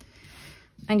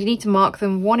and you need to mark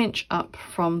them 1 inch up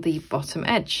from the bottom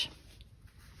edge.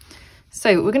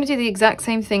 So we're going to do the exact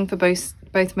same thing for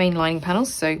both main lining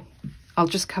panels, so I'll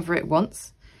just cover it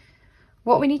once.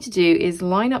 What we need to do is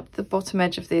line up the bottom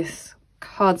edge of this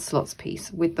card slots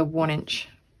piece with the 1 inch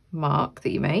mark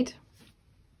that you made.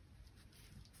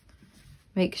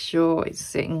 Make sure it's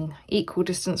sitting equal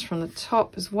distance from the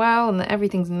top as well and that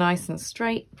everything's nice and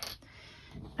straight,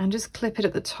 and just clip it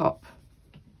at the top.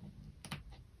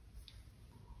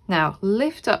 Now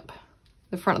lift up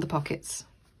the front of the pockets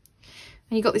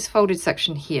and you've got this folded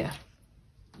section here.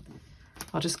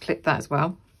 I'll just clip that as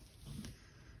well.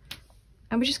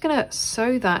 And we're just going to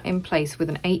sew that in place with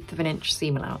an 1/8 of an inch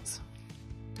seam allowance.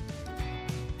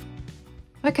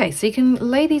 Okay, so you can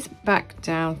lay these back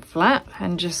down flat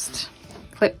and just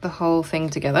clip the whole thing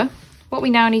together. What we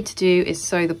now need to do is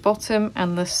sew the bottom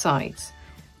and the sides.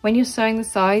 When you're sewing the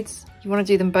sides, you want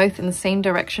to do them both in the same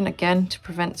direction again to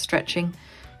prevent stretching.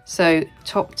 So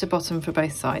top to bottom for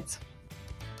both sides.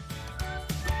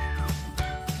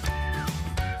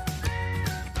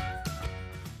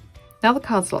 Now the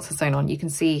card slots are sewn on, you can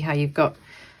see how you've got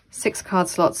 6 card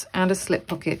slots and a slip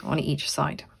pocket on each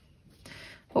side.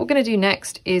 What we're going to do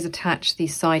next is attach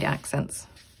these side accents.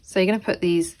 So you're going to put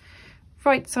these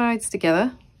right sides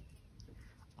together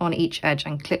on each edge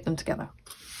and clip them together.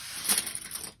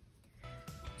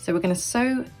 So we're going to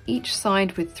sew each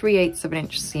side with 3/8 of an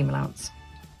inch seam allowance.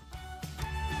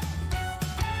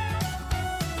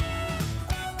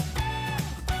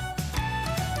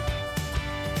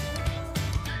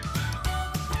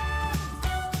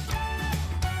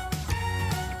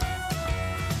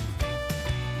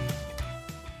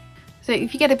 So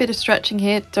if you get a bit of stretching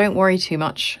here, don't worry too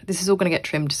much. This is all going to get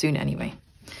trimmed soon anyway.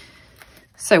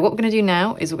 So what we're going to do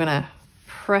now is we're going to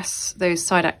press those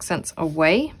side accents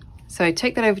away. So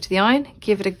take that over to the iron,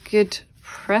 give it a good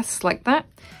press like that,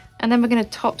 and then we're going to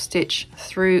top stitch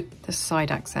through the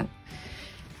side accent.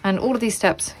 And all of these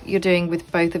steps you're doing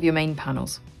with both of your main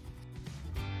panels.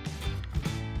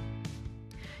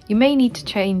 You may need to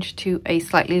change to a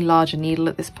slightly larger needle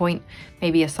at this point,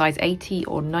 maybe a size 80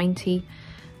 or 90,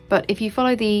 but if you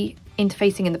follow the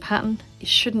interfacing in the pattern, it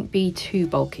shouldn't be too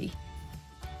bulky.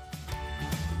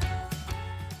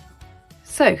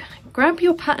 So grab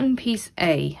your pattern piece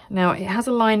A. Now it has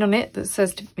a line on it that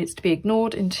says it's to be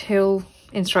ignored until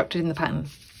instructed in the pattern.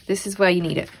 This is where you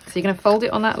need it. So you're going to fold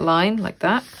it on that line like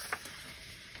that.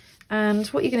 And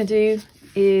what you're going to do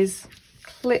is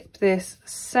clip this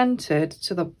centered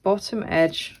to the bottom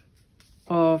edge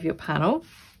of your panel.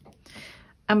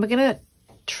 And we're going to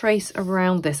trace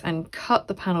around this and cut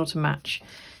the panel to match.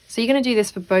 So you're going to do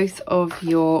this for both of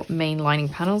your main lining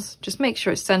panels. Just make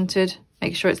sure it's centered.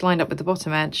 Make sure it's lined up with the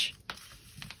bottom edge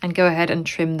and go ahead and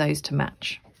trim those to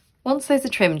match. Once those are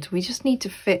trimmed, we just need to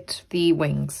fit the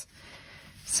wings.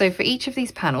 So for each of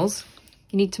these panels,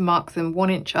 you need to mark them 1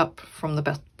 inch up from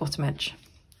the bottom edge.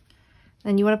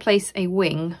 Then you want to place a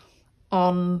wing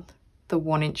on the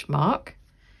 1 inch mark.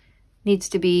 Needs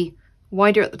to be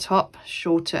wider at the top,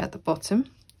 shorter at the bottom,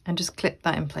 and just clip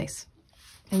that in place.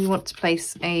 And you want to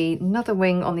place another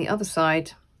wing on the other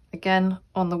side, again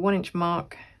on the 1 inch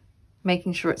mark,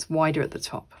 making sure it's wider at the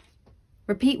top.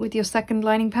 Repeat with your second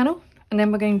lining panel, and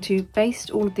then we're going to baste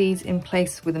all of these in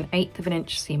place with 1/8 of an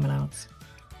inch seam allowance.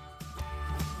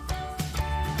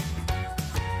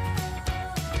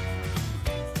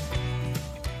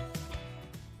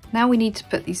 Now we need to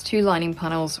put these two lining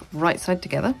panels right side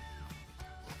together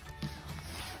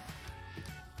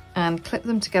and clip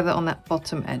them together on that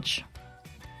bottom edge.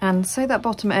 And sew that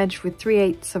bottom edge with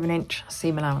 3/8 of an inch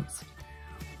seam allowance.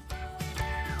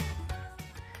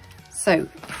 So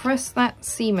press that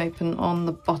seam open on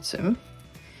the bottom.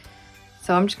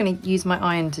 So I'm just going to use my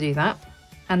iron to do that.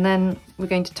 And then we're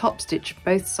going to top stitch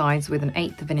both sides with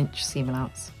 1/8 of an inch seam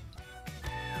allowance.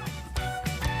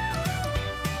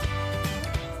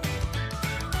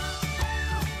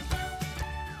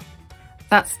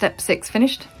 That's step 6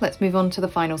 finished. Let's move on to the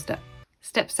final step.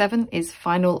 Step 7 is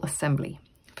final assembly.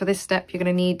 For this step, you're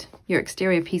going to need your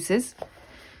exterior pieces,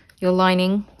 your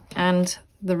lining, and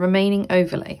the remaining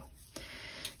overlay.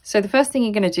 So the first thing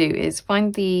you're going to do is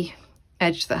find the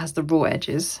edge that has the raw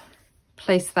edges,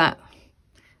 place that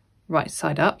right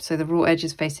side up, so the raw edge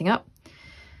is facing up,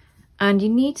 and you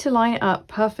need to line it up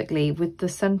perfectly with the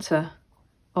center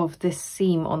of this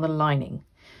seam on the lining.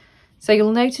 So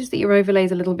you'll notice that your overlay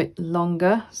is a little bit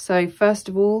longer, so first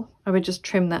of all I would just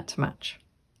trim that to match.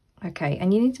 Okay,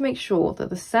 and you need to make sure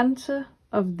that the center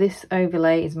of this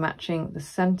overlay is matching the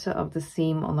center of the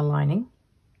seam on the lining.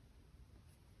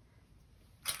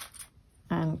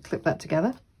 And clip that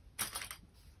together.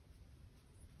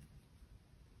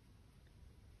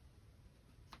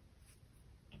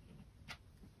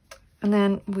 And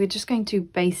then we're just going to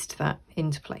baste that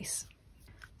into place.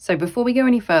 So before we go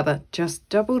any further, just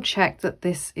double check that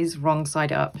this is wrong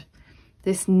side up.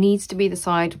 This needs to be the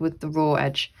side with the raw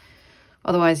edge.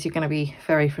 Otherwise you're going to be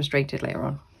very frustrated later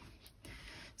on.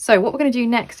 So what we're going to do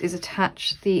next is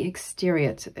attach the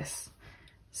exterior to this.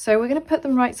 So we're going to put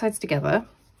them right sides together.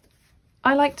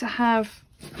 I like to have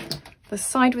the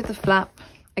side with the flap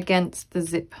against the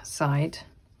zip side.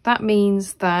 That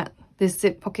means that this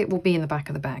zip pocket will be in the back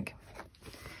of the bag.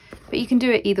 But you can do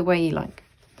it either way you like.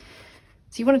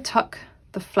 So you want to tuck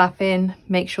the flap in,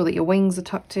 make sure that your wings are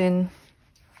tucked in.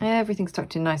 Everything's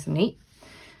tucked in nice and neat.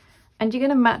 And you're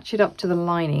going to match it up to the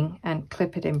lining and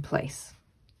clip it in place.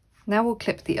 Now we'll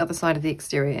clip the other side of the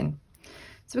exterior in.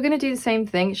 So we're going to do the same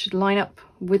thing. It should line up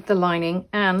with the lining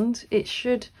and it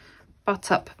should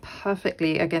butt up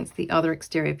perfectly against the other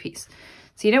exterior piece.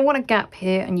 So you don't want a gap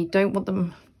here and you don't want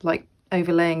them like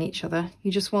overlaying each other.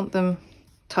 You just want them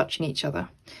touching each other.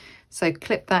 So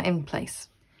clip that in place.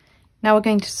 Now we're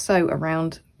going to sew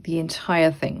around the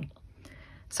entire thing.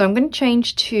 So I'm going to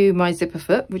change to my zipper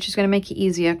foot, which is going to make it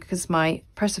easier because my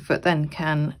presser foot then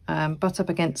can butt up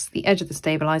against the edge of the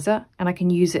stabilizer and I can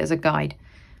use it as a guide.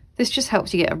 This just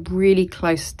helps you get a really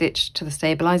close stitch to the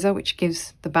stabilizer, which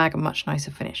gives the bag a much nicer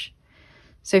finish.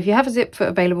 So if you have a zip foot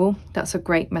available, that's a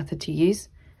great method to use.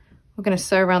 We're going to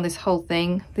sew around this whole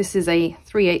thing. This is a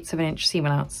 3/8 of an inch seam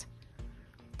allowance.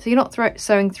 So you're not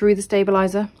sewing through the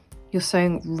stabilizer, you're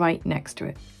sewing right next to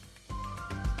it.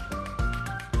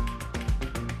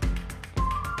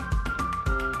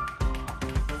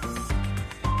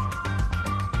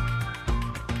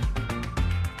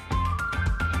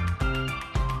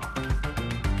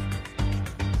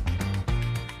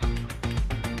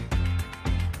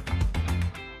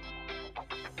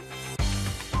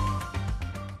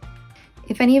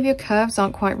 If any of your curves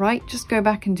aren't quite right, just go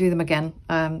back and do them again.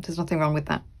 There's nothing wrong with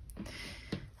that.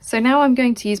 So now I'm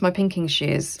going to use my pinking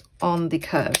shears on the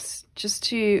curves just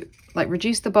to like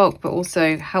reduce the bulk, but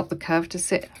also help the curve to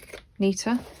sit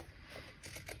neater.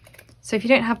 So if you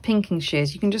don't have pinking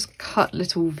shears, you can just cut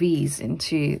little V's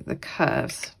into the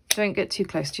curves. Don't get too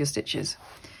close to your stitches,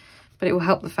 but it will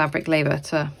help the fabric labour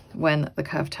to when the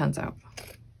curve turns out.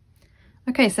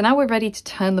 Okay, so now we're ready to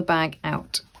turn the bag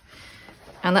out.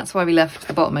 And that's why we left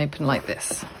the bottom open like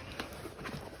this.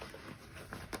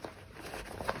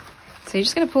 So you're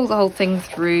just going to pull the whole thing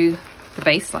through the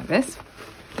base like this.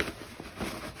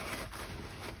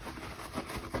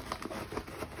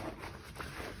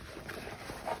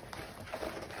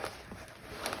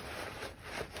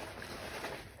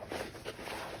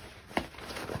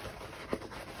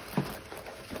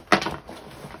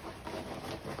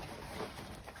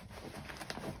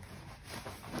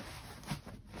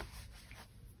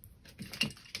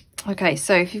 Okay,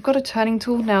 so if you've got a turning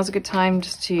tool, now's a good time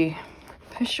just to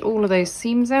push all of those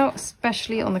seams out,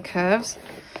 especially on the curves.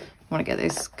 You want to get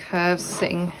those curves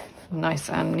sitting nice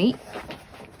and neat.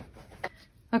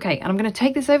 Okay, and I'm going to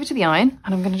take this over to the iron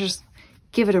and I'm going to just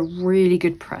give it a really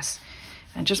good press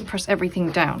and just press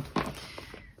everything down.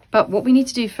 But what we need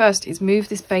to do first is move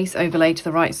this base overlay to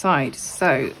the right side.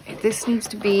 So this needs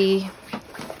to be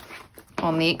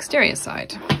on the exterior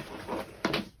side.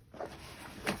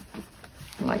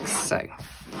 Like so.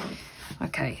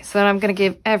 Okay, so then I'm going to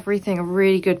give everything a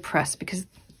really good press, because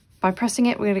by pressing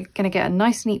it we're going to get a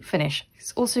nice neat finish.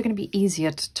 It's also going to be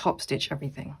easier to top stitch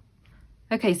everything.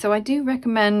 Okay, so I do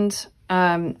recommend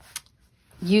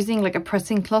using like a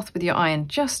pressing cloth with your iron,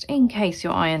 just in case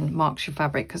your iron marks your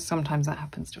fabric, because sometimes that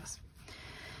happens to us.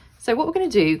 So what we're going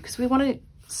to do, because we want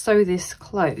to sew this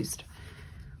closed,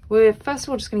 we're first of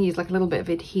all just going to use like a little bit of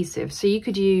adhesive. So you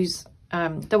could use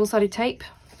double-sided tape,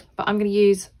 but I'm going to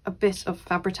use a bit of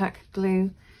Fabri-Tac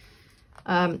glue.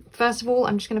 First of all,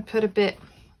 I'm just going to put a bit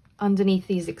underneath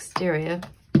these exterior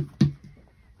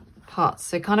parts,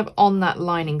 so kind of on that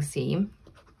lining seam,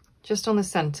 just on the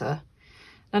center.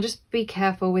 Now just be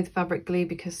careful with fabric glue,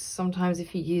 because sometimes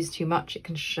if you use too much it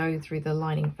can show through the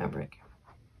lining fabric.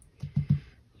 I'm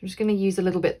just going to use a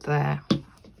little bit there.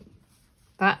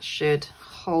 That should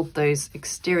hold those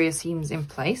exterior seams in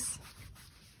place.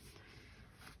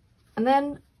 And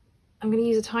then I'm going to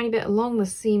use a tiny bit along the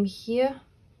seam here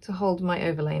to hold my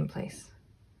overlay in place.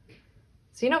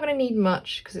 So you're not going to need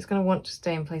much, because it's going to want to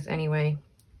stay in place anyway.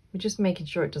 We're just making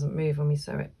sure it doesn't move when we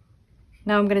sew it.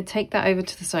 Now I'm going to take that over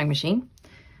to the sewing machine.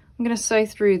 I'm going to sew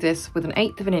through this with an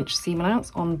 1/8 of an inch seam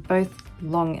allowance on both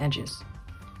long edges.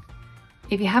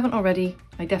 If you haven't already,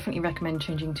 I definitely recommend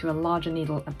changing to a larger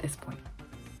needle at this point.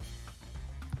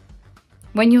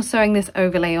 When you're sewing this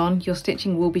overlay on, your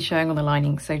stitching will be showing on the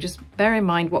lining, so just bear in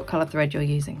mind what colour thread you're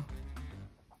using.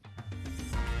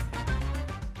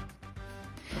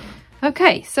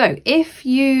 Okay, so if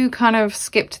you kind of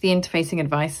skipped the interfacing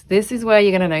advice, this is where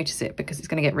you're going to notice it, because it's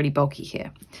going to get really bulky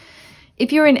here.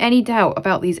 If you're in any doubt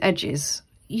about these edges,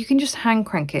 you can just hand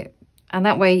crank it, and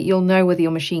that way you'll know whether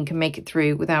your machine can make it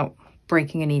through without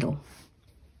breaking a needle.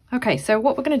 Okay, so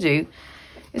what we're going to do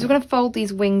is we're going to fold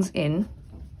these wings in.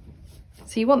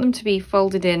 So you want them to be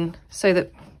folded in so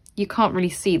that you can't really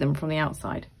see them from the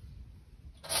outside.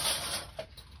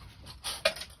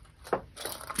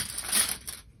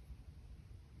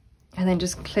 And then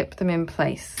just clip them in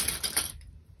place.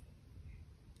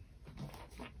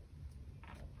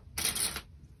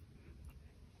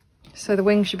 So the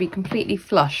wing should be completely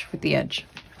flush with the edge.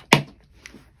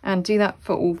 And do that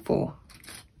for all four.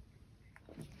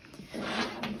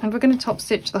 And we're going to top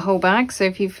stitch the whole bag, so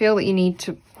if you feel that you need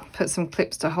to put some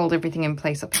clips to hold everything in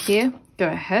place up here, go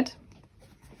ahead.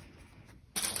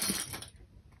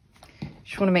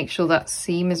 Just want to make sure that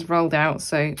seam is rolled out,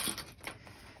 so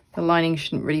the lining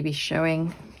shouldn't really be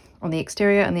showing on the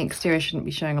exterior and the exterior shouldn't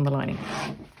be showing on the lining.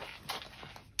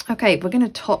 Okay, we're going to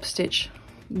top stitch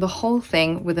the whole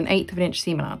thing with an 1/8 of an inch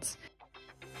seam allowance.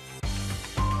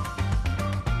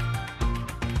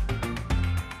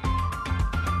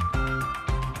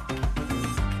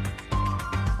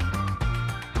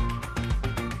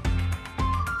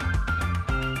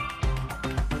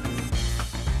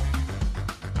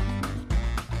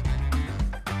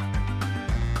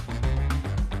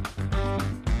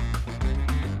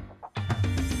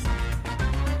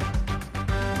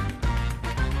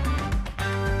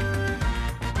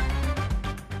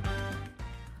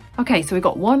 Okay, so we've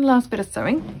got one last bit of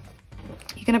sewing.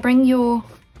 You're going to bring your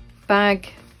bag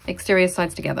exterior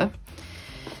sides together,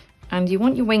 and you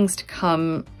want your wings to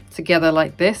come together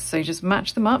like this. So you just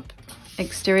match them up,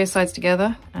 exterior sides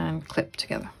together and clip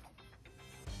together.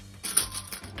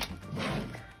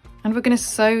 And we're going to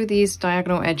sew these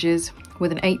diagonal edges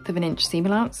with 1/8 inch seam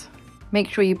allowance.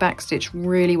 Make sure you backstitch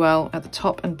really well at the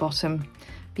top and bottom,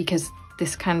 because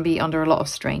this can be under a lot of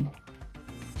strain.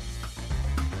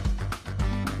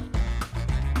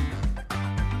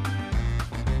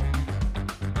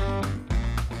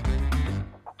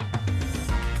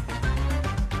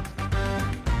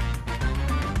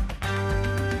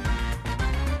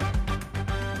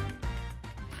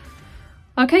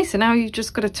 Okay, so now you've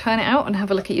just got to turn it out and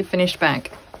have a look at your finished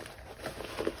bag.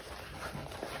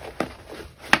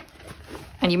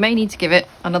 And you may need to give it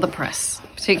another press,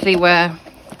 particularly where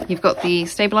you've got the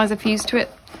stabilizer fused to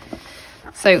it.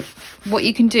 So what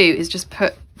you can do is just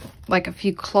put like a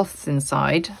few cloths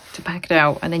inside to pack it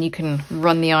out, and then you can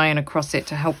run the iron across it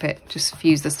to help it just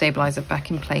fuse the stabilizer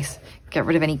back in place, get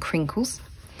rid of any crinkles.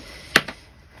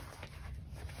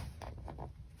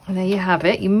 And there you have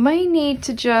it. You may need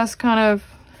to just kind of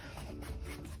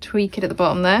tweak it at the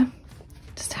bottom there,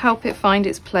 just to help it find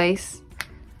its place.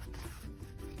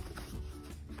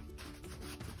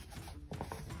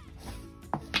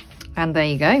 And there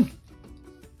you go.